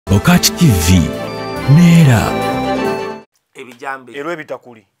BOCAT TV Nera ebijambe ero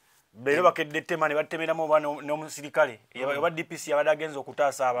ebitakuli bero bakedde tema ne batemeramu n'omusirikale aba DPC abadagenza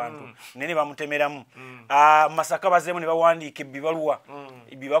okutaasa abantu nene bamutemeramu Masaka bazemu ne bawandiika bibaluwa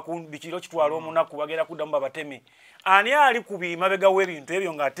bikiro kitwala omunaku bagera kuddamu babateme ani ali kubi mabega w'ebintu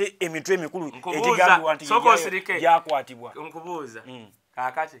ebyo ngate emitwe emikulu ekigambibwa nti yakwatibwa nkubuuza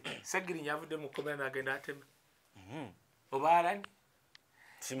kakati Segiri nyavudde mu komera n'agenda atema obalani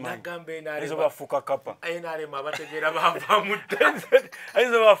nagambe nale ezo bafuka kapa nale mabategera bava mudde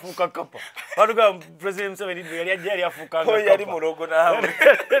ezo bafuka kapa baduga president Museveni yali ajja afuka kapa yali mulogo nawe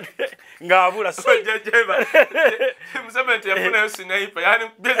ngabula sojjeba Museveni yafuna yosinipa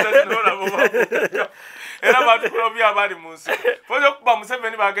yani beza zinola boba era batukulobya abali munsi fojo kuba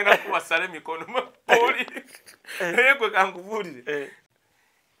Museveni bagenda kubasala emikono poli yekwe kankubulire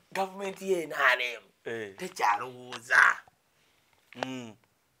government ye nale tekyalowooza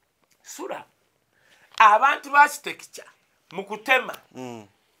SULA abantu bakitekcha mukutema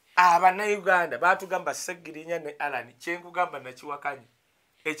Uganda batugamba Segirinya ne Alani kyenkugamba nakiwakanye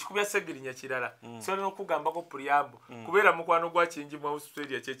ekikubya Segirinya kirala so no kugamba ko Priambo kubera mukwano gwa kingi mu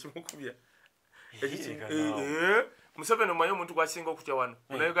Australia kye kimukubya Museveni omanyi omuntu kwasinga okutya wano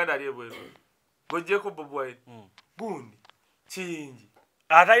na Uganda ali ebweru gojje ko Bobi gundi kingi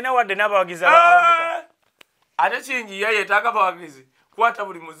ataina wadde n'abawagizi abawameka ate kingi yaye tagabawagizi kwata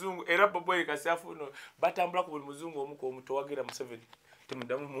buli muzungu era Bobi kasafuno batambula ku buli muzungu omuko omuto wagira Museveni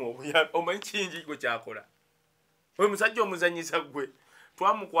temudamu mu obuya omanyi kingi ko kyakola we musajja omuzanyisa gwe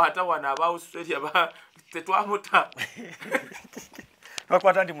twamukwata wana aba Australia ba tetwamuta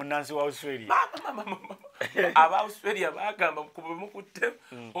bakwata ndi munansi wa Australia aba Australia bagamba mukutte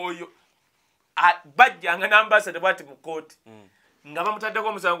oyo bajja nga nambasa tebwati mu court nga bamutaddeko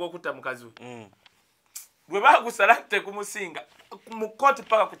omusango okutta mukazi we bagusalatte kumusinga mu court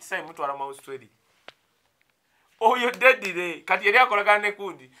paka ku kisayi mutwala mu Australia oyo dedire kati yali akolagana ne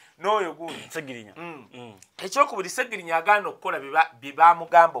kundi n'oyo gundi Segirinya ekyokubiri Segirinya agaana okukola biba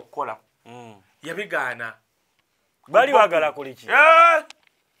mugamba okukola yabigaana bali bagala kuliki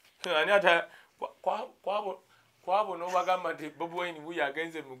ani ata kwabo n'obagamba nti Bobi Wine buya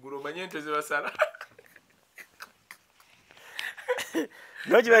agenze mu ggulu omanye ente ze basala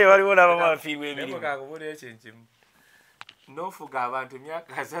noki bayi waliwo n'abamafiirwa emirimu kakubula ekyenkimu n'ofuga abantu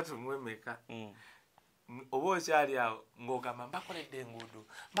emyaka 3 mu emeka oba okyali awo ng'ogamba mbakoledde enguudo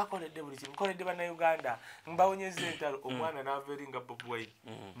mbakoledde buli kimu nkoledde bannayuganda mbawonyeza entalo omwana n'ava eri nga Bobi Wine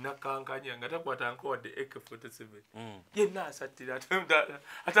nakankanya nga takwata nkowadde AK-47 yenna asattira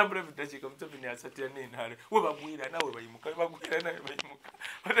atambula ebidakiika Museveni asattira n'enaale we bagwira nawe bayimuka we bagwira nawe bayimuka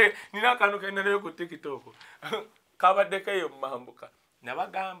ate nina akantu kenalayo ku TikTok kabaddeko eyo mumambuka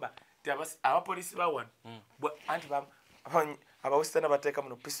nabagamba nti abapoliisi bawano anti abawesitana bateeka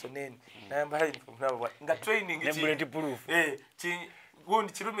muno pisto neni nayambala uniform nabo nga training proof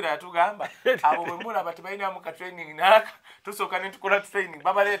gundi kirumira yatugamba abo bwe mulaba tebalinamu ka training naka tusooka ne tukola training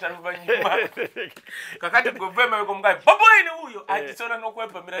babaleeta luvannyuma kakati govema yuko mugabe Bobi Wine huyo agisola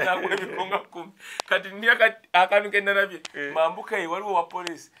n'okwepamira nagwe ebikonga 10 kati ndiya akantu kenalabye mambuka eyo waliwo wa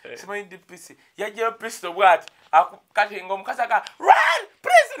police simanyi DPC yajjayo pisto bwati kati ng'omukazi aka run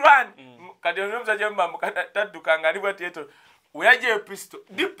please run kati omusajja mambuka tadduka nga ali bwati eto weyajjayo pisto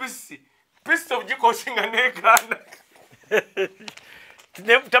DPC pisto gikosinga n'egaana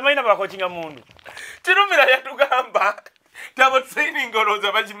tamayina bakochinga mundu kirumira yatugamba tabo training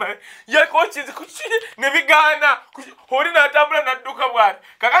oloza bajima yakochinze kuchi nebigana hori natambula nadduka bwana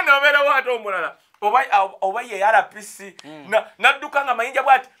kakana obera wato omulala oba ye RPC nadduka nga mayinja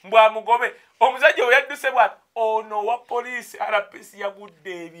bwati mbwa mugobe omuzajja oyadduse bwati ono wa police RPC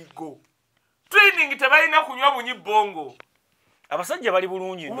yagudde ebigo training tebalina kunywa bunyi bongo abasajja bali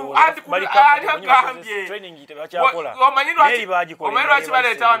bulungi ndo bali training tebakyakola omanyi lwaki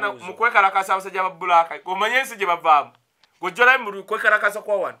baleeta mu kwekalakasa abasajja babulaka omanyi ensi gye bavaamu gojjola mu kwekalakasa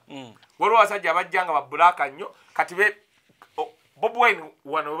kwa wano waliwo abasajja abajjanga babulaka nnyo kati Bobi Wine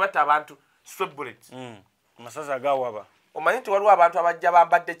wano webatta abantu straight bullets masaza agawaba omanyi nti waliwo abantu abajja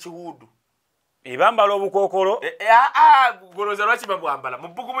bambadde kiwudu ebambala obukookolo goloza lwaki babwambala mu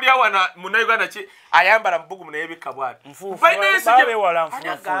bbugumu lya wana munnayuganda ki ayambala mu bbugumu naye bikka bwati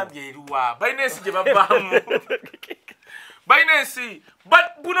agambye eriwa balina ensi gye bavaamu balina ensi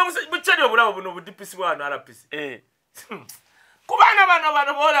bukyali obulabo buno obudipisi bwano RPC ku baana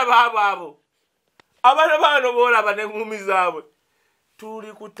bano boolaba abo abaana bano boolaba n'eŋŋumi zaabwe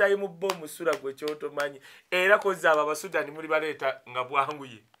tuli ku time bomb SULA gwe kyotomanyi era koza abo abasudani muli baleeta nga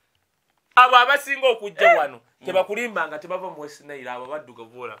bwanguye abo abasinga okujja wano tebakulimbanga tebava mu West Nile abo badduka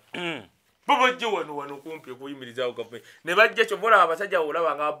vola Bebajja wano kumpi okuyimirizawo gavumenti ne bajja kyobola abasajja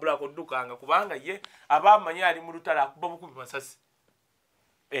olaba nga black oddukanga kubanga ye abamanyi ali mu lutalo akuba bukubi masasi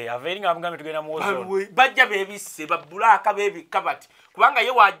aveeringa amugambe tugenda mu ozone bajja bebisse babulaka bebikka bati kubanga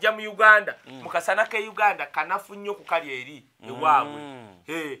ye wajja mu Uganda mukasana ke Uganda kanafu nnyo kukalya eri ewaabwe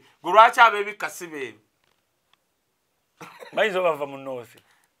gwe lwaki abebikka si beebi bayinza obava mu noosi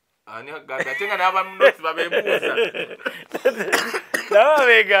ani agamba ate nga n'aba mu noosi babeebuuza nabo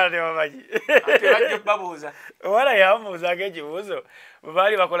beegaana tebamanyi ate bajja babuuza omwana yamubuuzako ekibuuzo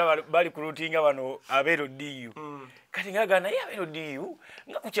baali bakola bali kulutinga bano abeero diyu kati ngaga naye abeero diyu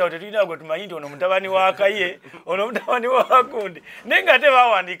nga ku kyalo tetulina gwe tumanyi nti ono mutabani wa Kaye ono mutabani wa Kundi naye nga ate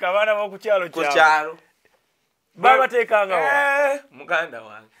bawandiika abaana b'oku kyalo kyalo babateekanga wa muganda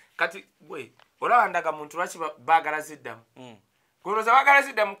wange kati gwe olaba ndaga muntu lwaki baagala ziddamu golooza baagala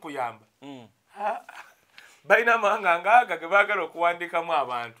ziddamu kuyamba balina amawanga ngaaga ge baagala okuwandiikamu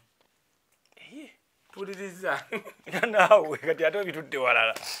abantu puliriza naawe kati ate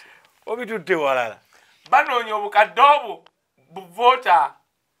obitutte walala banoonya obukadde obwo buvoota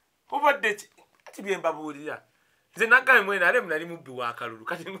obadde ati bye mbabuulira nze naggabe mwene ale munali mubbi wa kalulu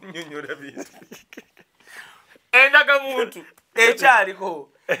kati nnyonnyola bintu endagamuntu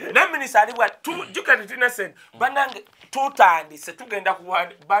ekyaliko neminisita ali bwa jukati tulina sente bannange tutandise tugenda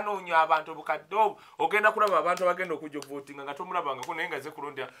banoonya abantu obukadde obwo ogenda kulaba abantu abagenda okujja okuvootinga nga tomulabangako naye nga ze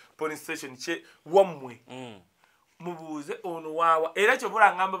kulondera polling station kye wammwe mubuuze ono waawa era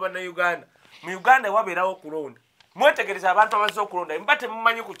kyobula ngamba bannayuganda mu Uganda wabeerawo okulonda mwetegereza abantu abazze okulonda mba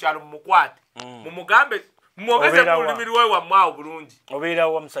temumanyi ku kyalo mumukwate mumugambe mwogeze mu lulimi lwe wammwe awo bulungi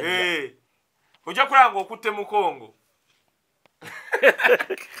obeerawo omusajja ojja kulaba ng'okutte mukongo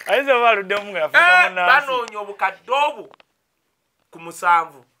ayinza oba aluddemu nga yafuuka munnansi banoonya obukadde obwo ku 7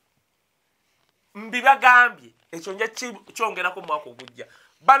 mbibagambye ekyo nja kyongerako mwaka ogujja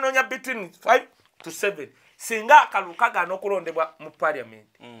banoonya between 5 to 7 singa akalulu kagaana okulondebwa mu parliament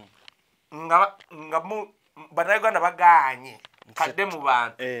nga bannayuganda bagaanye kadde mu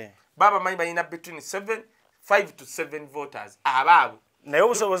bantu baba bamanyi balina between 5 to 7 voters abaabwe naye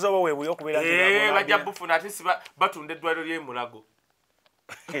obusobozi obwo weebuye okubeera bajja bufuna ate si batunda eddwaliro ly'emulago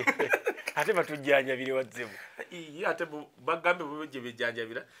ate batujjanjabire wazzemu ate bagambe bwe gye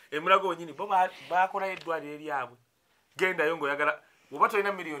bejjanjabira emulago wenyini bo bakolayo eddwaliro eryabwe gendayo ng'oyagala oba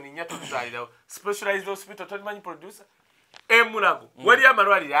tolina miliyoni 4 tututwalirawo specialized hospital tolimanyi producer emulago wali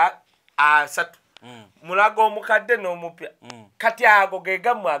amalwaliro 3 mulago omukadde n'omupya kati ago ge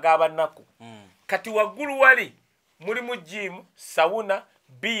gammwe ag'abannaku kati waggulu wali mulimu jimu sawuna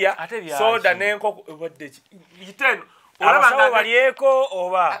bia soda n'enkoko obadde yiteno abasawo balyeko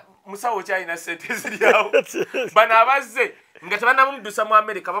oba musawo kyalina sente ziryawo bano abazze nga tebanamudusa mu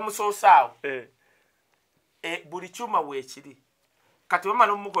America bamusoosaawo buli kyuma weekiri kati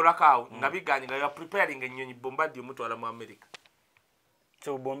bamala omukolako awo nga biganyira ya preparing ennyonyi Bombardier omutwala mu America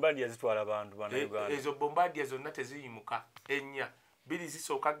so Bombardier zitwala abantu bana Uganda ezo Bombardier zonna teziyimuka ennya biri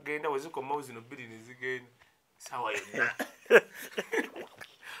zisooka kgenda wezikomawo zino biri nezigenda sawa yonna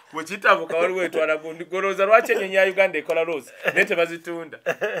wekitabuka waliwo etwala gundi golooza lwaki ennyonyi ya Uganda ekola loosi naye tebazitunda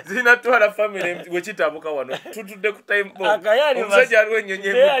zirina twala family wekitabuka wano tutudde ku time bomb omusajja aliwo ennyonyi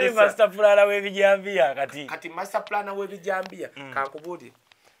ali master planner w'ebijambiya kati master planner w'ebijambiya kankubuulire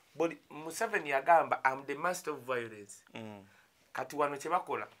Museveni yagamba I'm the master of violence kati wano kye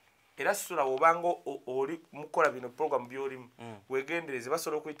bakola era SULA obanga oli mukola bino program byolimu wegendereze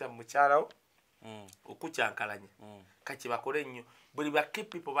basobola okuyita mu mukyalawo okukyankalanya kati bakole nnyo buli ba key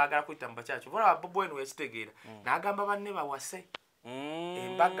people baagala kuyita mu bakyakyo bola Bobi wenu yakitegeera n'agamba banne bawase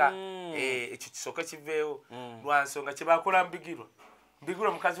embaga ekyo kisooka kiveewo lwa nsonga kye bakola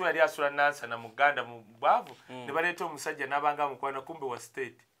mbigirwa mukazi we yali asula nansana mu Uganda mu bwavu ne baleeta omusajja n'abanga mukwana kumbe wa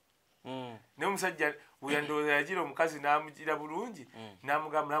state naye omusajja weyandowooza yagira omukazi n'amugira bulungi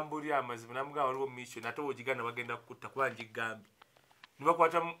n'amugamba nambuulira amazima n'amugamba waliwo mission ate wogiganda bagenda kukutta kuba njigambye ne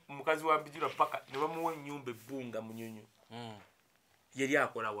bakwata omukazi wa mbijirwa paka ne bamuwa ennyumba ebbunga munyonyo yeri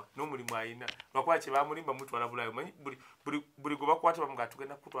akolawa n'omulimu ayina lwakuba kye bamulimba mutwala bulayo manyi buli gwe bakwata bamuga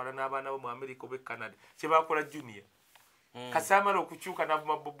tugenda kutwala n'abaana bo mu America oba Canada kye bakola junior kasamala okukyuka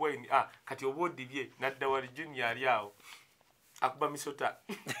n'avuma Bobi Wine kati oba odibye nadda wali junior ali awo akuba misota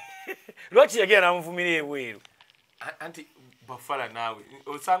lwaki yagenda n'amuvumira ebweru anti bafala naawe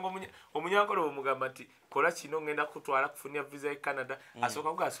osanga omunyankole omugamba nti kola kino ngenda kutwala kufunia visa ya Canada asooka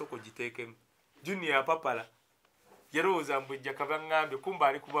kugasooka ogiteekemu junior apapala yerowooza mbwejja kabaŋŋambye kumba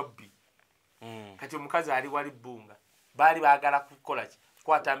ali kubabbi kati omukazi ali wali bbunga baali baagala kukola ki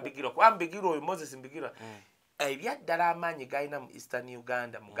kukwata mbigirwa kuba mbigirwa oyo Moses mbigirwa ebyaddala amaanyi galina mu Eastern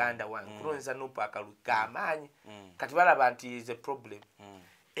Uganda muganda wange kulonza n'opaakalu g'amaanyi kati balaba nti is a problem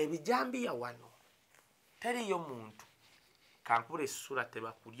ebijambiya wano teriyo muntu kankula essula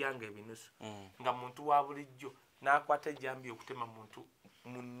tebakulyanga ebinusu nga muntu wa bulijjo n'akwata ejjambiya okutema muntu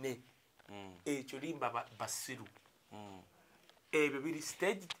munne ekyo limba basiru ebyo biri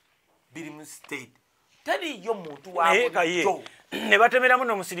staged biri mu state teriyo muntu wa bulijjo ne batemeramu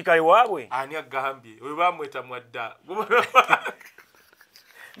n'omusirikale waabwe ani agambye we bamweta mwadda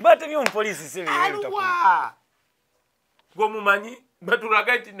batemye omupoliisi sebeyealwa gwomumanyi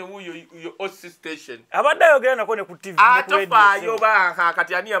batulaga nti newuyo osi station abadde ayogera nako ne ku tv atofaayo banka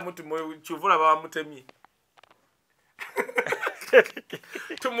kati ani yamutume kivula babamutemye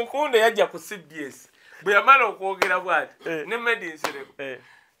tumukunde yajja ku CBS bwe yamala okwogera bwati ne medinsereko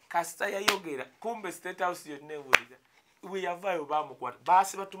kasita yayogera kumbe state house yonna ewulira we yavaayo bamukwata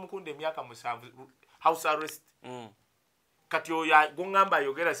baasiba tumukunde emyaka 7 house arrest kati oyo gongamba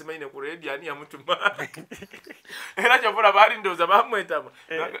ayogera simanyi ne ku radio ani yamutuma era kyavula baali ndowooza bamwetama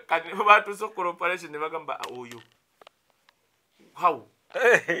kati batuuse ku corporation ne bagamba oyo how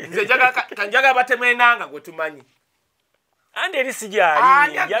nze njagala batema enanga gwe tumanyi andi eri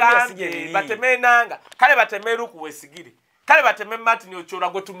sigyali bateme enanga kale bateme Luku Wesigire kale bateme Martin Ochola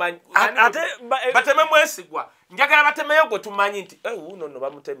gwe tumanyi bateme Mwesigwa njagala batemeyo gwe tumanyi nti uno no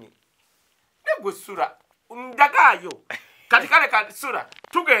bamutemye ne gwe sura ndagayo kati kale sura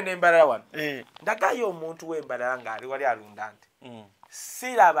tugenda embalala wano ndagayo omuntu w'embalala ng'ali wali alunda nti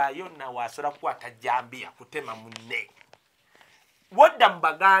sirabayo nawasobola kukwata jambiya kutema munne wadda mu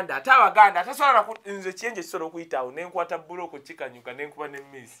Baganda ate Abaganda atasobola nze kiyenje kisobola okuyitaawo nenkwata buloko kikanyuka nenkuba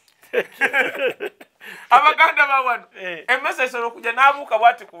n'emmisi Abaganda bawano emmese esobola okujja n'abuuka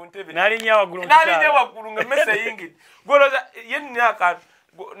bwati ku ntebe n'alinnya waggulu ng'emmese eyingidde gwolooza ye nnina akantu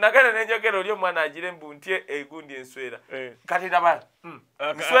nagenda nenjogera oli omwana agire mbu ntye egundi enswera kati raba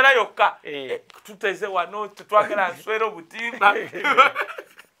nswera yokka tuteze wano tetwagala nswera obutimba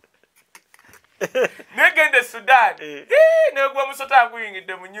negende Sudan negwa musota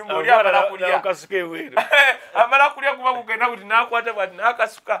akuyingidde mu nyumba oli amala kulya kuba kugenda kuti nakwata bwati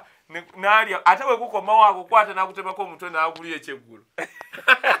nakasuka nalya ate bwe kukoma wako kwata nakutemako omutwe nagulya ekyeggulu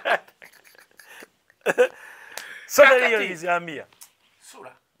so teriyo Zambia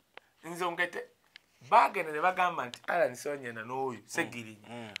sura nze ongete bagenda ne bagamba nti Alan Sonyena n'oyo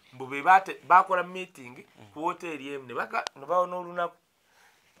Segirinyi mbu be bakola meeting ku hoteli emu ne baona olunaku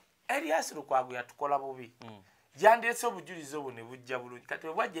Elias Lukwago yatukola bubi yandeese obujulizi obwo ne bujja bulungi kati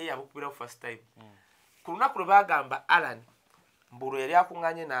bwe bwajja yabukubira first time ku lunaku lwe bagamba Alan mbulu yali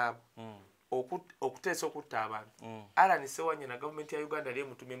akuŋŋanye naabo okuteesa okutta abantu Alan Sonyena gavumenti ya Uganda yali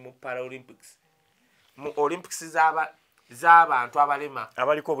emutumye mu Paralympics mu Olympics z'abantu abalema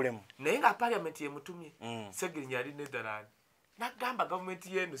abaliko obulemu naye nga parliament yemutumye Segirinyi yali Netherland nagamba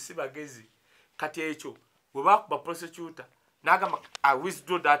gavumenti yenu si bagezi kati ekyo bwe bakuba prosecutor nagamba I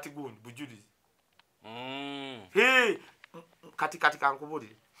withdraw that gun bujulizi kati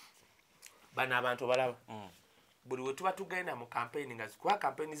kankubulire bano abantu balaba buli we tuba tugenda mu campaign nga zikuba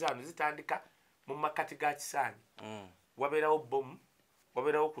campaign zaano zitandika mu makati ga kisaanyi wabeerawo bomu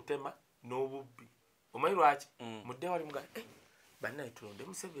wabeerawo kutema n'obubbi omanyi lwaki mudde wali muga bannaye tulonde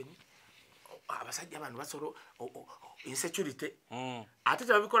Museveni abasajja bano basobola insecurity ate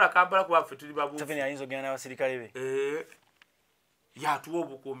tebabikola Kampala kuba ffe tuli babuufu Museveni ayinza okugenda n'abasirikale be yatuwa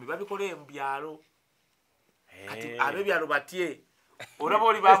obukuumi babikola mu byalo kati ab'ebyalo batye olaba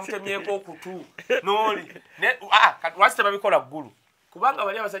oli bamutemyeko okutu n'oli kati lwaki tebabikola ggulu kubanga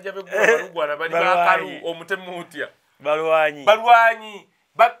bali abasajja b'eggulu balugwana bali bakalu omutemu utya balwanyi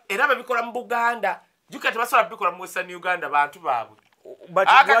era babikola mu Buganda jukati basobola bikola mu Western Uganda bantu baabwe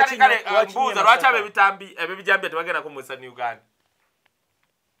mbuuza lwaki ab'ebijambiya tebagenda ku mu Western Uganda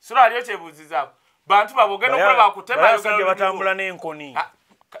sura aliyo kyebuuzizaako bantu baabwe ogenda okulaba akutema batambula n'enkoni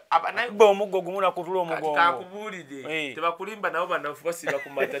omuggo gumu nakutula omugongo kakubuulire tebakulimba nabo banafu basiba ku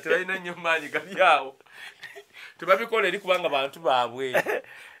mata tebalina nnyo maanyi gali awo tebabikola eri kubanga bantu baabwe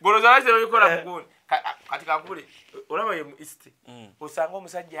goloza lwaki tebabikola mugundi kati kankubule olaba ye mu east osanga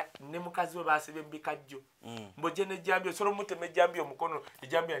omusajja ne mukazi we baasiba embikajjo mbojje n'ejjambiya osobola omutema ejjambiya omukono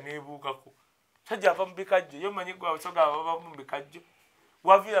ejjambiya neebuukako sajja ava mu bikajjo ye omanyi gwe abasoga baba mu bikajjo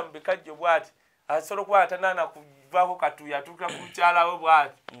waviira mu bikajjo bw'ati asobola okuba atanaana kuvaako katuuya atuukira ku mukyalawe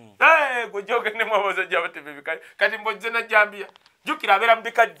bw'ati gwe gyogendemu abasajja batema ebikajjo kati mbojje n'ejjambiya jjukira abeera mu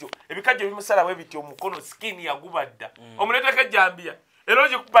bikajjo ebikajjo bimusalawo ebiti omukono sikini yagubadda omuleeteko ejjambiya era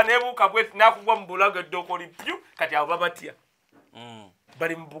ogikuba neebuuka bweti nakugwa mu bulago eddooko lipyu kati abo babatya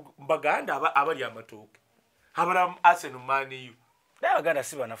bali mu Baganda abali amatooke abala mu Arsenal maniyu naye Abaganda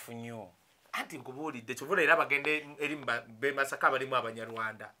si banafu nnyo anti nkubuulidde kyovula era bagende eri be Masaka abalimu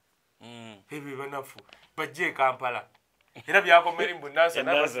Abanyarwanda ebyo banafu bajje e Kampala era byakomera mbu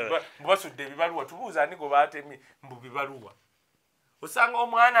Nansana Basudde ebibaluwa tubuuza ani gwe baatemi mbu bibaluwa osanga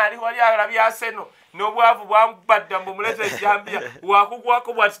omwana ali wali alabya Arsenal n'obwavu bwambadda mbu muleze ejjambiya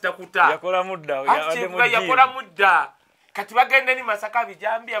wakugwako bwatitakuta yakola mudda kati bagende ni Masaka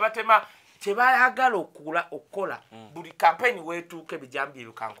bijambiya batema kyebayagala okukola buli kampeni weetuuka ebijambiya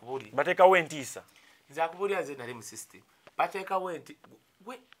ebyo kankubulira bateekawo entiisa nze akubulira nze nali mu system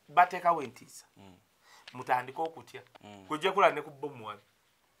bateekawo entiisa mutandika okutya kujja kula ne ku bomu wano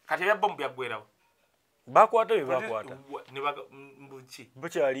kati ebya bomu byaggwerawo bakwata bye bakwata mbuki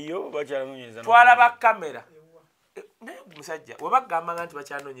bakyaliyo bakyanoonyeza twalaba kamera naye musajja webagamba nti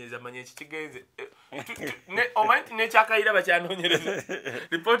bakyanoonyereza manya ekikigenze omanyi nti nekyakayira bakyanoonyereza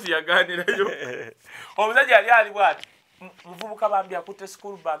ripooti yaganirayo omusajja yali ali bwati muvubuka bambi akutte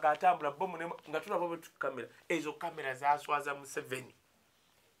school bag atambula bomu nga tulaba kamera ezo kamera zaswaza mu 7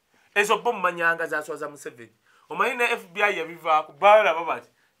 ezo bomu manyanga zaswaza mu 7 omanyi ne FBI yabivaako balaba bati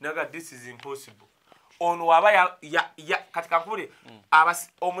naga this is impossible ono waba katika nkubule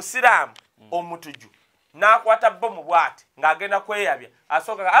omusiraamu omutuju n'akwata bomu bwati ng'agenda kweyabya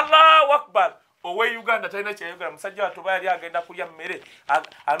asooka Allahu Akbar owe Uganda talina kyeyogera musajja watoba yali agenda kulya mmere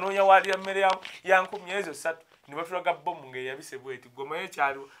anoonya waalira mmere ya 10 ezo 3 ne batulaga bomu ng'eyabise bweti gomayo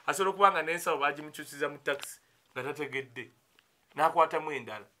kyaliwo asobola okubanga n'ensawo bagimukyusiza mu taxi nga tategedde n'akwatamu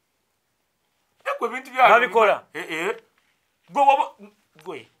endala ekwe bintu babikola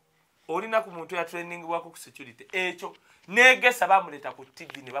gwe olina ku muntu ya training wako ku security ekyo negesa bamuleta ku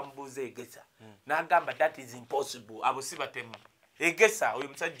TV ne bamubuuza egesa n'agamba that is impossible abo si batemu egesa oyo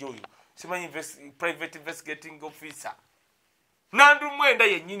musajja oyo simanyi private investigating officer nandu mwenda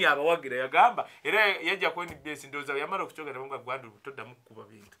yennyini abawagira yagamba era yajja ku NBS ndoza yamala okukyogera munga gwandu toddamu kukuba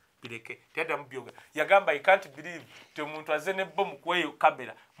bintu bireke taddamu byoga yagamba I can't believe te omuntu azene bomu kweyo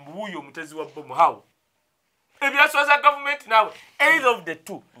kamera mbuuyo omutezi wa bomu how ebyaswaza government nawe either of the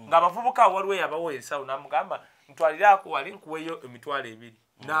two ng'abavubuka waliwo yabawo ensawo namugamba ntwaliraako wali nkuweyo emitwalo 2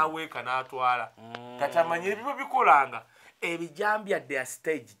 n'aweeka n'atwala kati amanye ebyo bikolanga ebijambya they are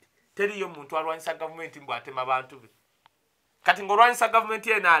staged teriyo muntu alwanyisa government mbu atema bantu be kati ng'olwanyisa government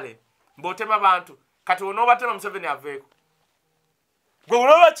yenale mb'otema bantu kati onoobatema Museveni aveeko gwe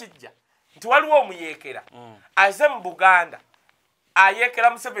olaba kijja nti waliwo omuyeekera aze mu Buganda ayekera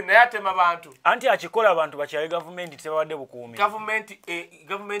Museveni naye atema bantu anti akikola abantu bakyaye gavumenti tebabadde bukuumi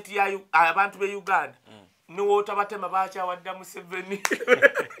gavumenti ya abantu be Uganda niwootabatema bakyawadda Museveni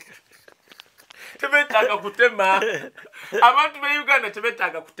tebetaaga kutema abantu be Uganda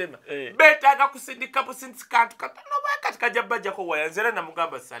tebetaaga kutema betaaga kusindika busindikantu kati kajja bajjako wayanzera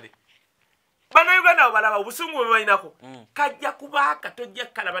namugamba sale bana Uganda balaba obusungu bwe balinako kajja kubaaka tojja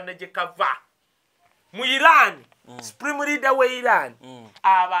kalaba ne gye kava mu Iran supreme leader we Iran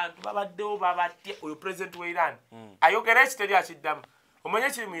abantu babaddewo babatya oyo president we Iran ayogera ekiteri akiddamu omanye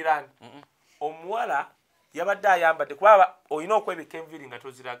kiri mu Iran omuwala yabadde ayambadde kuba olina okwebika enviiri nga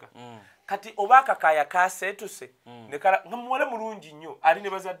toziraga kati oba akakaaya kaseetuse nga muwala mulungi nnyo ali ne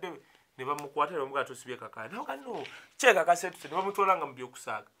bazadde be ne bamukwata ne bamugaa tosibye kakaaya no kyeka kaseetuse ne bamutwala nga mu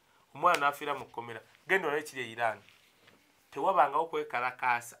byokusaaga omwana n'afiira mu kkomera genda olaba ekiri e Iran tewabangawo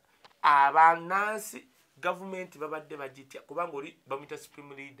kwekalakaasa abanansi government babadde bagitya kubanga oli bamuyita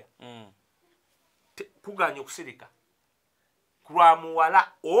supreme leader kuganya okusirika kulwa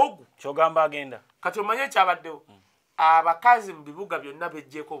muwala ogu kyogamba agenda kati omanye ekyabaddewo abakazi mu bibuga byonna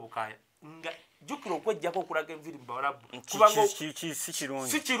bejjeeko obukaaya nga jjukira okwejjako okulaga enviiri mu bawalabu kubanga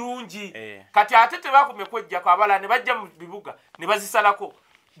si kirungi kati ate tebakomye kwejjako abalala ne bajja mu bibuga ne bazisalako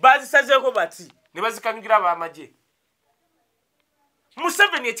bazisazeeko bati ne bazikanyugira ab'amagye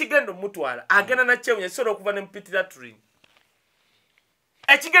Museveni ekigendo mutwala agenda na kyewunya kisobola okuva ne mpitira turing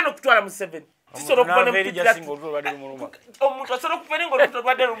ekigendo okutwala Museveni kisobola okuva ne mpitira omuntu asobola okuva ne ng'olubuto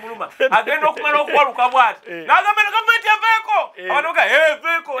lubadde lumuluma agenda okumala okuwaluka bw'ati n'agamba ne gavumenti eveeko abantu ga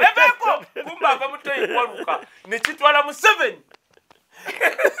eveeko kumba ava muteyi kuwaluka ne kitwala Museveni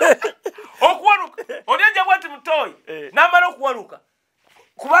okuwaluka oli ajja bw'ati mutoyi n'amala okuwaluka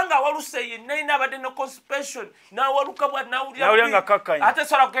kubanga waluse yenna ina abadde no constipation n'awaluka bwa nawulira nga kakkanya ate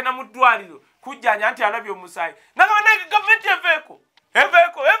sobola kugenda mu ddwaliro kujjanya nti alabye omusaayi nagamba naye gavumenti eveeko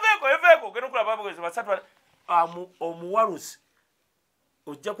ogenda okulaba abagezi basatu omuwalusi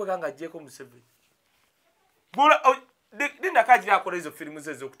ojja kweka nga ajjeeko Museveni linda kagira akola ezo firimu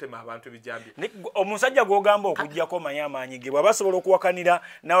ze ez'okutema abantu ebijambye omusajja gw'ogamba okuggyako manyi amaanyi ge bw'aba asobola okuwakanira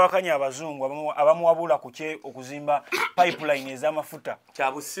n'awakanya abazungu abamuwabula ku kye okuzimba pipeline ez'amafuta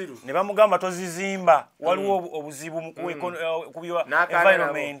kya busiru ne bamugamba tozizimba waliwo obuzibu mu kubya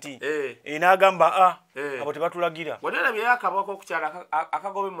environment n'agamba abo tebatulagira wadala bye yakabako okukyala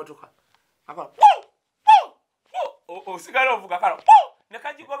akagoba emmotoka osigala ovuga kalo ne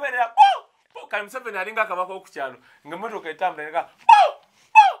kajigoberera kali Museveni alinga akabaka okukyalo ng'emmotoka etambula neka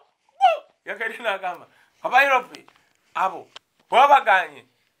yakali n'agamba abayiropi abo bwabaganye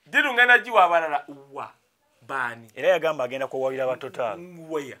diru ngenda jiwa abalala wa bani era yagamba agenda kuwabira batotal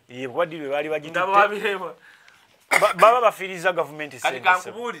weya ye bwadiru bali bagitite baba bafiriza government kati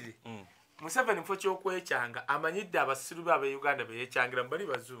kankubulire Museveni mfo kyokwekyanga amanyidde abasiru babe Uganda beyekyangira mbali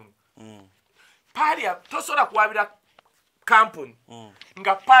bazungu paria tosola kuwabira company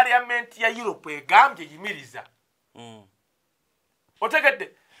nga parliament ya Europe egambye yimiriza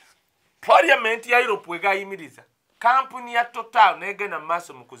otegedde parliament ya Europe egayimiriza company ya Total negena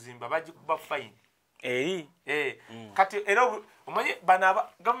maso mu kuzimba bagikuba fine kati era omanyi bana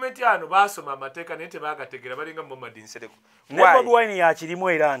government yano basoma amateeka nete bagategera balinga Muhammad Nsereko ne Bobi Wine ya kirimu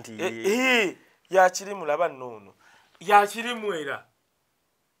era nti ya kirimu laba nnono ya kirimu era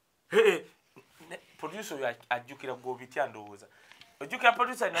producer ya ajukira gobitya ndowooza ojukira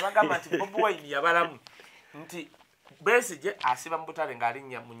producer nabagamba nti Bobi Wine yabalamu nti Besigye asiba mbutale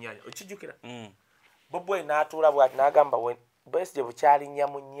ngalinya munyanya okijukira Bobi Wine natula bwa nagamba we Besigye bukyalinya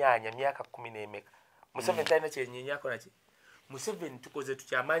munyanya myaka 10 n'emeka Museveni talina kyenyenyako naki Museveni tukoze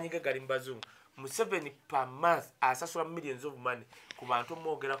tukyamanyi gali mbazungu Museveni per month asasula millions of money ku bantu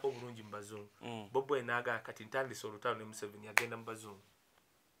mwogerako bulungi mbazungu Bobi Wine naga kati ntandise olutalo ne Museveni agenda mbazungu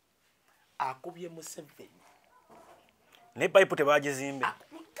akubye Museveni ne pipe tebagizimbe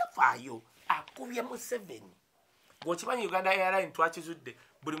mutafayo akubye Museveni gokimanyi Uganda Airline twakizudde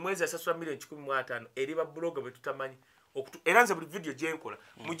buli mwezi asasula million 15 eri ba blogger betutamanyi era nze buli video gyenkola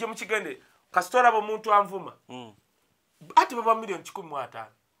mujje mukigende kastora bo muntu anvuma ati baba million 15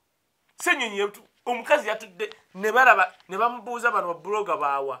 senyonyi yetu omukazi yatudde ne balaba ne bamubuuza bano blogger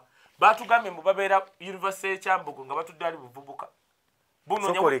bawa batugambe mu babera University Chambogo nga batudde ali buvubuka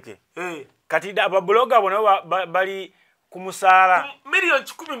sokoleke kati aba blogger bona bali kumusala million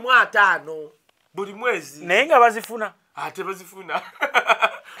 15 buli mwezi naye nga bazifuna ate bazifuna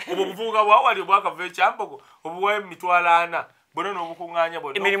obuvubuka bwawali bwakava Chambogo obuwa emitwala 4 bona n'obukunganya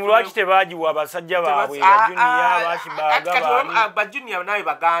bona emirimu lwaki tebagiwa abasajja baabwe ba junior bashibaga ba junior naye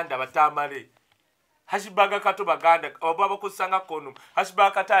baganda batamale Ashbag kato baganda oba bakusanga kono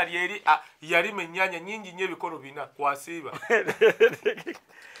Ashbag katali eri yali menyanya nyingi nye bikoro bina kwasiba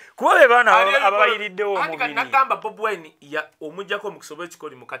kuwe bana abayiriddewo omubiri andi nagamba Bobi Wine ya omujjako mu kusobola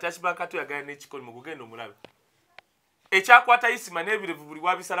ekikoli mu kati Ashbag kato yagaya n'ekikoli mu kugenda omulabe ekyakwata isima n'ebirevu buli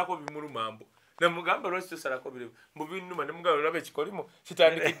wabisalako bimulumambo na mugamba lwaki tosalako birevu mu binnuma ne mugamba olabe ekikolimo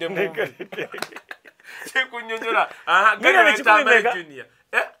kitandikidde mu kyekunyonyola gana tamale junior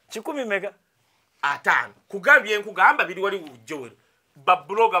 10 mega atano kugambye nkugamba biri wali ujjowero ba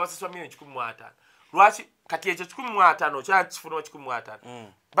blogger abasaswa million 15 lwaki kati ekyo 15 kya kifuna 15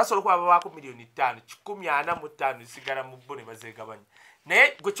 basobola kuba bako million 5 145 sigala mu bone bazegabanya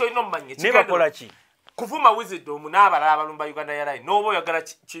naye gwe kyoyina omumanye nebakola ki kuvuma wisdom n'abalala abalumba Uganda Airline n'oba oyagala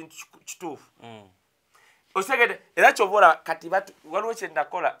kintu kituufu osegede era kyobola kati waliwo kye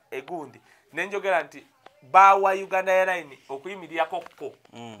nakola egundi nenjogera nti bawa Uganda Airline okuyimirirako kko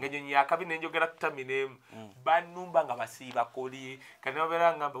ng'ennyonyi yakabi nenjogera tutaminemu banumba nga basiiba koli kati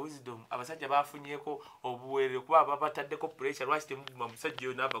babeera ngamba wisdom abasajja bafunyeeko obuweerere kuba babataddeko pressure lwaki temuguma musajja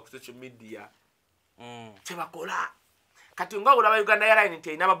oyo n'ava ku social media kyebakola kati nga olaba Uganda Airline nti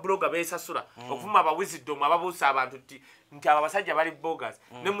erina abablogger beesasula okuvuma aba wisdom ababuusa abantu nti aba basajja bali boggers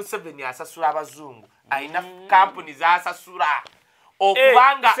ne Museveni asasula abazungu alina company zaasasula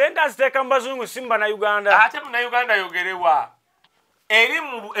okubanga sente aziteeka mu bazungu simba na Uganda ate mu na Uganda yogerewa eri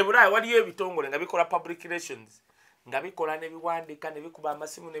mu Ebulaya waliyo ebitongole nga bikola public relations nga bikola nebiwandika nebikuba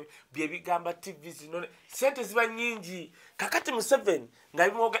amasimu bye bigamba TV zino sente ziba nyingi kakati Museveni nga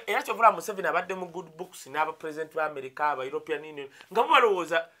bimoga era kyovula Museveni abadde mu good books n'aba president wa America aba European Union nga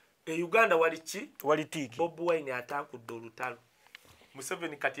mubalowooza Uganda wali tiki Bobi Wine atakudde olutalo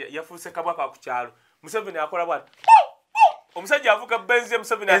Museveni kati yafuuse kabaka ku kyalo Museveni akola bwati omusajja avuga benzi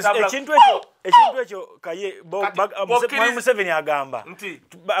Museveni atambula ekintu ekyo kaye Museveni agamba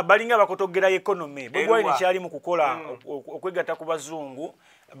balinga bakotogera economy Bobi Wine kyali mu kukola okwegatta ku bazungu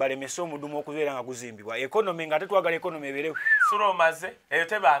balemese omudumu okubeera nga guzimbibwa economy nga tetwagala economy ebeere suromaze eyo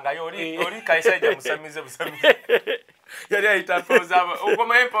tebangayo oli kaisajja musamize yali ayita poza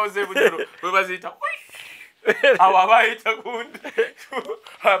okoma poza ebujero bwe baziyita awo abayita gundi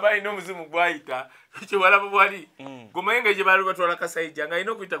abayina omuzimu gwayita ekyo balabo bwali gomayenga gye bali batwala kasaija nga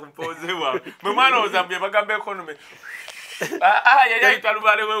alina okuyita ku mpoze waabwe mwe mwana ozambye bagamba economy yali ayita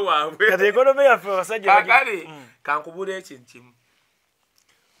lubale we waabwe kati economy yaffe abasajja kakale kankubula ekintu kimu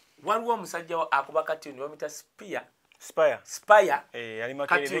waliwo omusajja akuba katuni bamuyita Spear Spire ali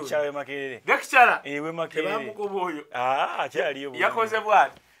Makerere chawe Makerere lecturer we Makerere tebamukoboyo achali yo yakoze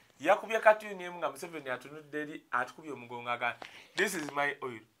bwati yakubye cartoon yemu nga Museveni atunudde eri atukubye omugongo aga this is my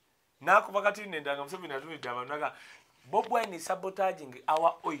oil nakuba cartoon ndanga Museveni atunudde abantu aga Bob Wine is sabotaging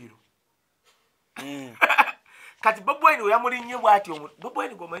our oil kati Bob Wine yamulinnye bwati Bob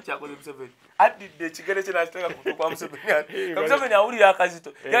Wine gomanyi kyakoze Museveni adidde ekigere kye n'akiteka ku mutwe kwa Museveni Museveni awulira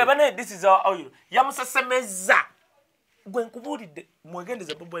akazito bana this is our oil yamusesemeza gwe nkubulidde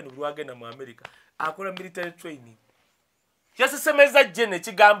mwegendeze Bob Wine buli wagenda mu America akola military training yasesemeza jene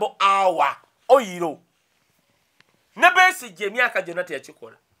kigambo awa oil ne Besigye emyaka gyonna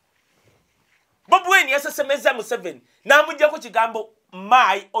teyakikola Bob Wine yasesemeza Museveni n'amuggyako kigambo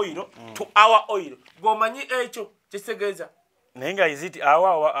my oil to our oil gomanyi ekyo kisegeeza nenga iziti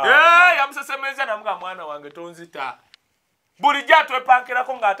awa yamusesemeza namuga mwana wange tonzita buli jatwe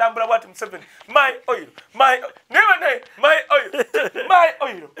pankirako ng'atambula bwati Museveni my oil my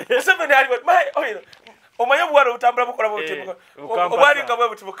oil Museveni ali my oil omanyi obuwala obutambula bukola bwoti obwali nga bwe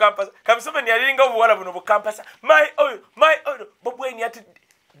buti bukampasa Museveni yalinga obuwala buno bukampasa my oil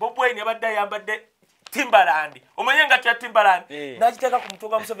Bob Wine yabadde ayambadde Timberland omanyi nga tya Timberland n'agiteeka ku mutwe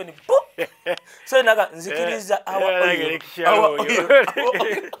gwa Museveni so naga nzikiriza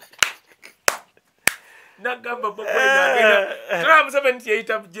nagamba Bob Wine agenda tuna Museveni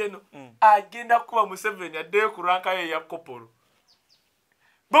tiyayita bujeno agenda kuba Museveni addeyo ku ranka ye ya kopolo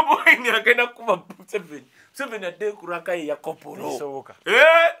Bob Wine agenda kuba Museveni addeyo ku ranka ye ya kopolo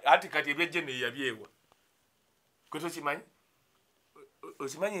ati kati ebyejeno yabyewa kwe tokimanyi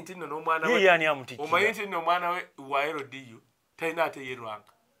okimanyi nti nno n'omwana we yani amutikira omanyi nti nno omwana we wa LDU talina ate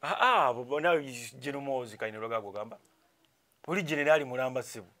yerwanga bona genomozi kaine lwagago gamba oli generali mulamba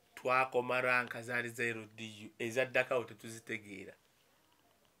sibu twakoma ranka zaali za LDU ezaddakawo tetuzitegeera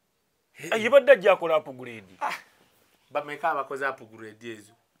yebadde ajja akola upgrade bameka abakoze upgrade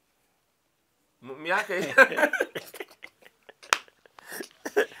ezo mu myaka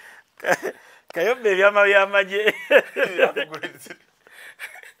kayombe ebyama byamagye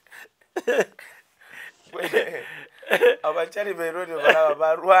abachali beroni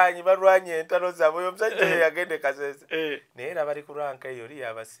barwanye entalo zaabwe omusajja yagende Kasese naye era bali ku ranka eyo oli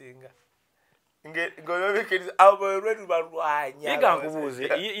yabasinga ng'oyobekeriza abo beroni barwanya yega nkubuuze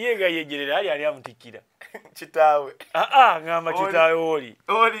yega yegerera ali amutikira kitaawe ngamba kitaawe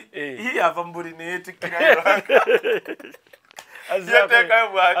oli yava mu buli neyetikira ranka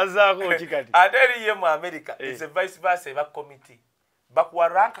azaako kikati ate eriye mu America it's a vice versa eba committee bakuwa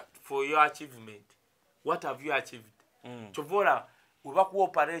rank for your achievement. What have you achieved? Chovola ubaku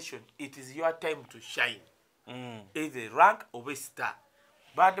operation, it is your time to shine. Either rank or star.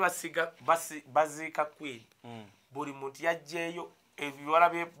 Bandi bazika queen. Buri muntu yajeyo ebiwala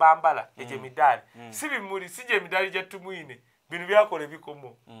bye bambala eje midali. Sibi muri sije midali je tumwine. Binu byakole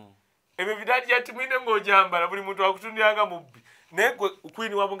bikomo. Ebe midali je tumwine ngojambala buri muntu akutundiranga mubbi. Nekwe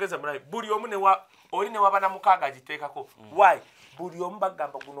queen wabongeza mulai. Buri omu ne wa oli ne wabana mukaga agiteekako. Why? Buli omu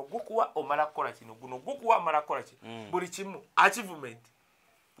bagamba guno gukuwa omala kukola kino guno gukuwa omala kukola kino buli kimu achievement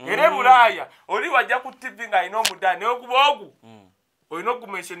era Bulaya oli wajja ku TV nga ino omudani ne okuba ogu olina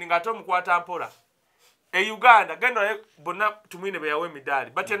okumentioninga ate omukwata mpola Uganda genda bonna tumwine be yawe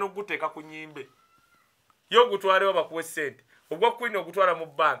emidali batya n'oguteeka ku nyimbe yo gutwalewo bakuwe ssente ogwa kwina ogutwala mu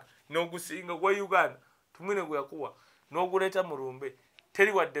banka n'ogusinga gwa Uganda tumwine gwe yakuwa n'oguleeta mu lumbe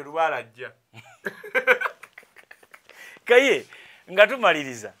teri wadde lubaala ajja kaye nga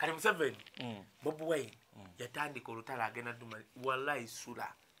tumaliriza kati Museveni Bobi Wine yatandika olutala agenda dumali wallahi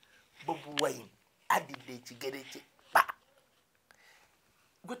SULA Bobi Wine adidde ekigere kye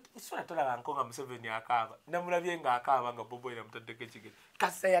SULA tolaba nkonga Museveni akaaba namulabye nga akaaba nga Bobi Wine amutaddeko ekigere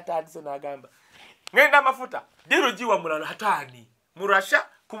kasa yatandise n'agamba ngenda amafuta diru jiwa mulala hatani murasha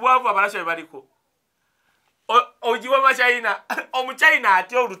kubwavu abalasha bebaliko ojiwa machina omuchina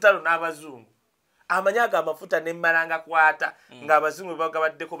ati olutalo n'abazungu amanyaga amafuta nemmalanga kwata nga abazungu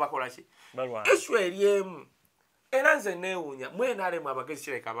bagabaddeko bakola ki issue eryemu era nze neewuunya mwenaalemu abagezi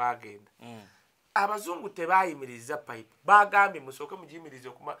kireka baagenda abazungu tebaayimiriza pipe bagambye musooke mugiyimirize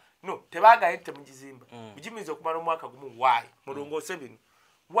okuma no tebaagaye temugizimba mugiyimirize okumala omwaka gumu waayi mulongoose bino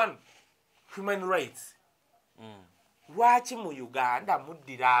one human rights lwaki mu Uganda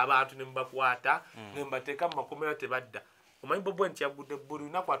muddira abantu ne mubakwata ne mubateeka mu makomera tebadda omanyi Bobi Wine yagudde buli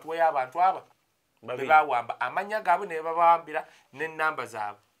lunaku atuwayo abantu aba bebawamba amanya gaabwe ne babawambira n'ennamba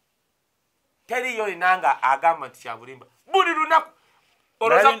zaabwe teriyo inanga agamba nti kyabulimba buli lunaku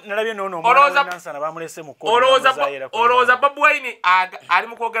olowooza Bobi Wine ali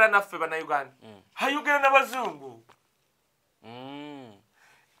mu kwogera naffe bannayuganda ayogera n'abazungu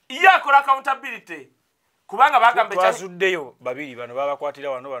ye akola accountability kubanga bagambe twasuddeyo babiri bano babakwatira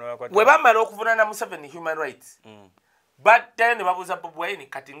wano babakwatira we bamala okuvunana Museveni human rights but then babuza Bobi Wine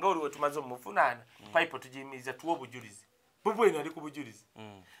kati nga oliwe tumaze omufunana pipe tujimiriza tuwa obujulizi Bobi Wine ali ku bujulizi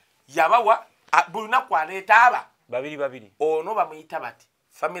yabawa bulunaku aleeta aba babiri ono bamuyita bati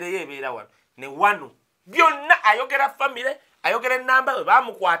family ye ebeera wano ne wano byonna ayogera family ayogera enamba we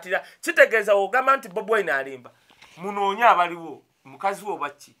bamukwatira kitegeeza ogamba nti Bobi Wine alimba munoonya abaliwo mukazi wo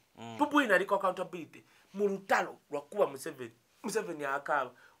baki Bobi Wine aliko accountability mu lutalo lwakuba Museveni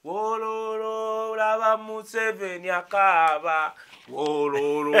akaaba wololo laba Museveni akaaba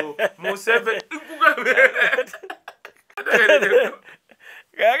wololo Museveni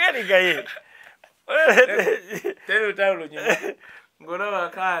gagani gaye tero talo nyuma ngolo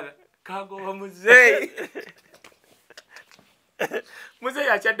bakala kago muzei Muzei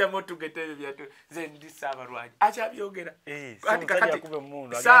achadde moto getebe byatu zendi sabarwanyi acha byogera kandi kakati akube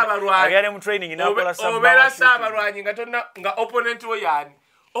mundu sabarwanyi agere mu training nakola sabarwanyi obera sabarwanyi ngatonna nga opponent wo yani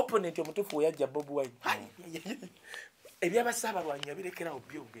opponent omutufu yajja Bobi Wine ebyaba sabarwanyi yabirekera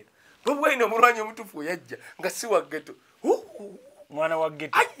obyogera Bobi Wine omulwanyi omutufu yajja nga si wa ghetto mwana wa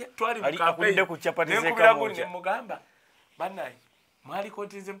ghetto ali akulinde ku chapati zeka moja mugamba banayi mwali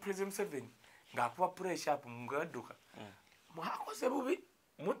kontinze President Museveni ngakuba pressure up mungaduka mwakoze bubi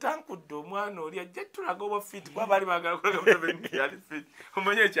mutankudde omwana oli ajja tulaga oba fit kwa bali bagala kulaga Museveni yali fit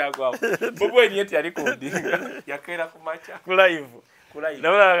omonye kyagwawo Bobi Wine yeti yali kundinga yakera ku macha ku live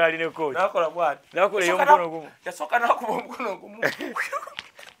nabula ali ne coach nakola bwati nakola yomukono gumu yasoka nakuba omukono gumu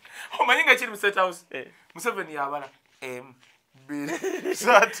omanyi nga kiri mu State House Museveni yabala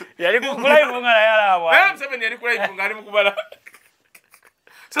Satu yali ku live nga yalabwa Museveni yali ku live nga ali mukubala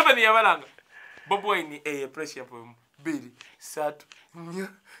Museveni yabalanga Bobi Wine pressure poem biri satu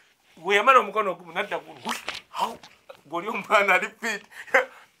we yamala omukono gumu nadda gulu goli omwana ali fit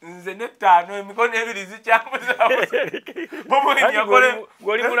nze netano emikono ebiri zikyamuzaawo Bobi Wine yakole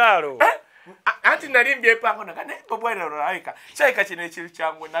goli mulalo anti nalimbye epango nakane Bobi Wine alika kyayika kino ekiri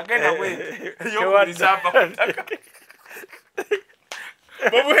kyangwe nagenda bweti yokulisamba kutaka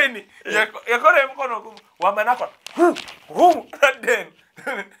Bobi Wine yakole emikono gumu wamanako nadden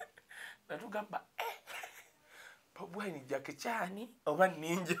natugamba Bobi Wine jake chani oba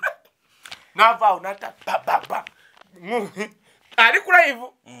ninja nava unata baba ali ku live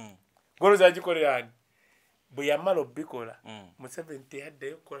golo za jikole yani bwe yamalo bikola Museveni yadde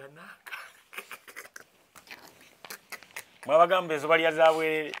yokola naka mwabagambe zo bali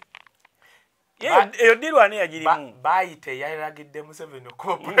azabwe eyo dirwa ne yagirimu bayite yalagidde Museveni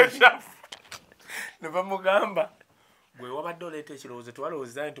ko pressure ne bamugamba bwe wabadde oleeta ekirowoozo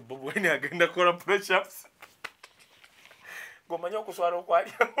twalowooza nti Bobi Wine agenda kola pressure gomanya okuswala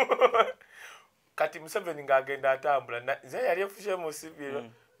okwali kati Museveni ng'agenda atambula nze yali efushe mu sibiro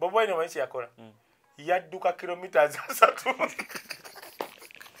Bobi Wine omanyi yakola yadduka kilometers 3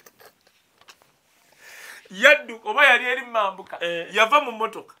 yadduka oba yali eri mambuka yava mu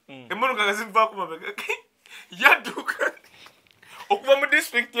motoka emmotoka nga zimuvaako mabega yadduka okuva mu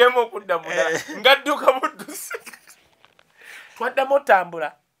district yemu okudda mulala ng'adduka buddusi twaddamu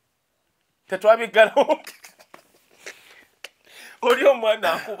otambula tetwabiggalawo oli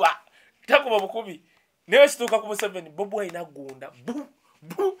omwana akuba takuba bukubi naye situuka ku Museveni Bobi Wine agunda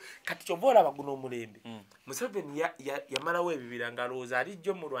kati kyova olaba guno omulembe Museveni yamalawo ebibira ng'alowooza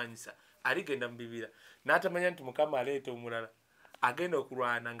alijjo mulwanyisa aligenda mu bibira n'atamanya nti Mukama aleeta omulala agenda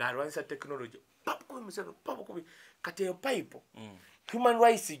okulwana ng'alwanyisa tekinologi pabukubi Museveni pabukubi kati eyo payipo human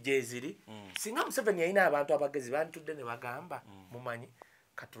rights gyeziri singa Museveni yalina abantu abagezi bantudde ne bagamba mumanyi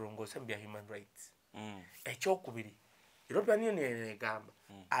katulongoose mu bya human rights ekyokubiri European Union egamba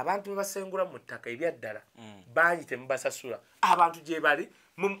abantu bebasengula mu ttaka ebyaddala bangi temubasasula abantu gye bali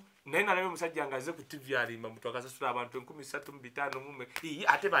naye nalabye omusajja nga azze ku TV alimba mutu akasasula abantu 3500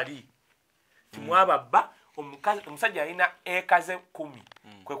 ate bali timwababba omusajja alina ekaze 10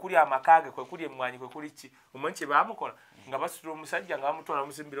 kwe kuli amakage kwe kuli emmwanyi kwe kuli ki omanyi kye baamukola nga basitula omusajja nga bamutwala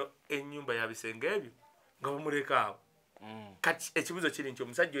musimbiro ennyumba ya bisenge ebyo nga bamuleka awo kati ekibuzo kiri nti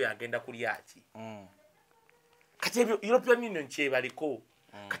omusajja oyo agenda kulyaki kati ebyo European Union kyebaliko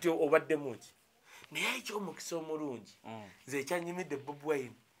kati obaddemu ki naye ekyomukisa omulungi nze ekyanyimidde Bobi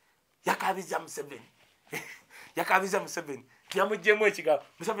Wine yakabiza Museveni tiyamuggyemu ekigambo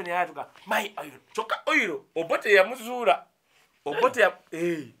Museveni yayatuka my oil kyokka oil obote yamuzuula obote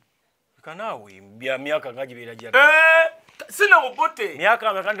kanaawe bya myaka nga gibeera gya sina obote myaka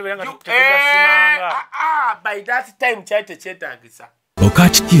amekantu bera nga tugasimanga by that time kyali tekyetaagisa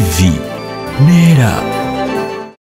BOCAT TV neera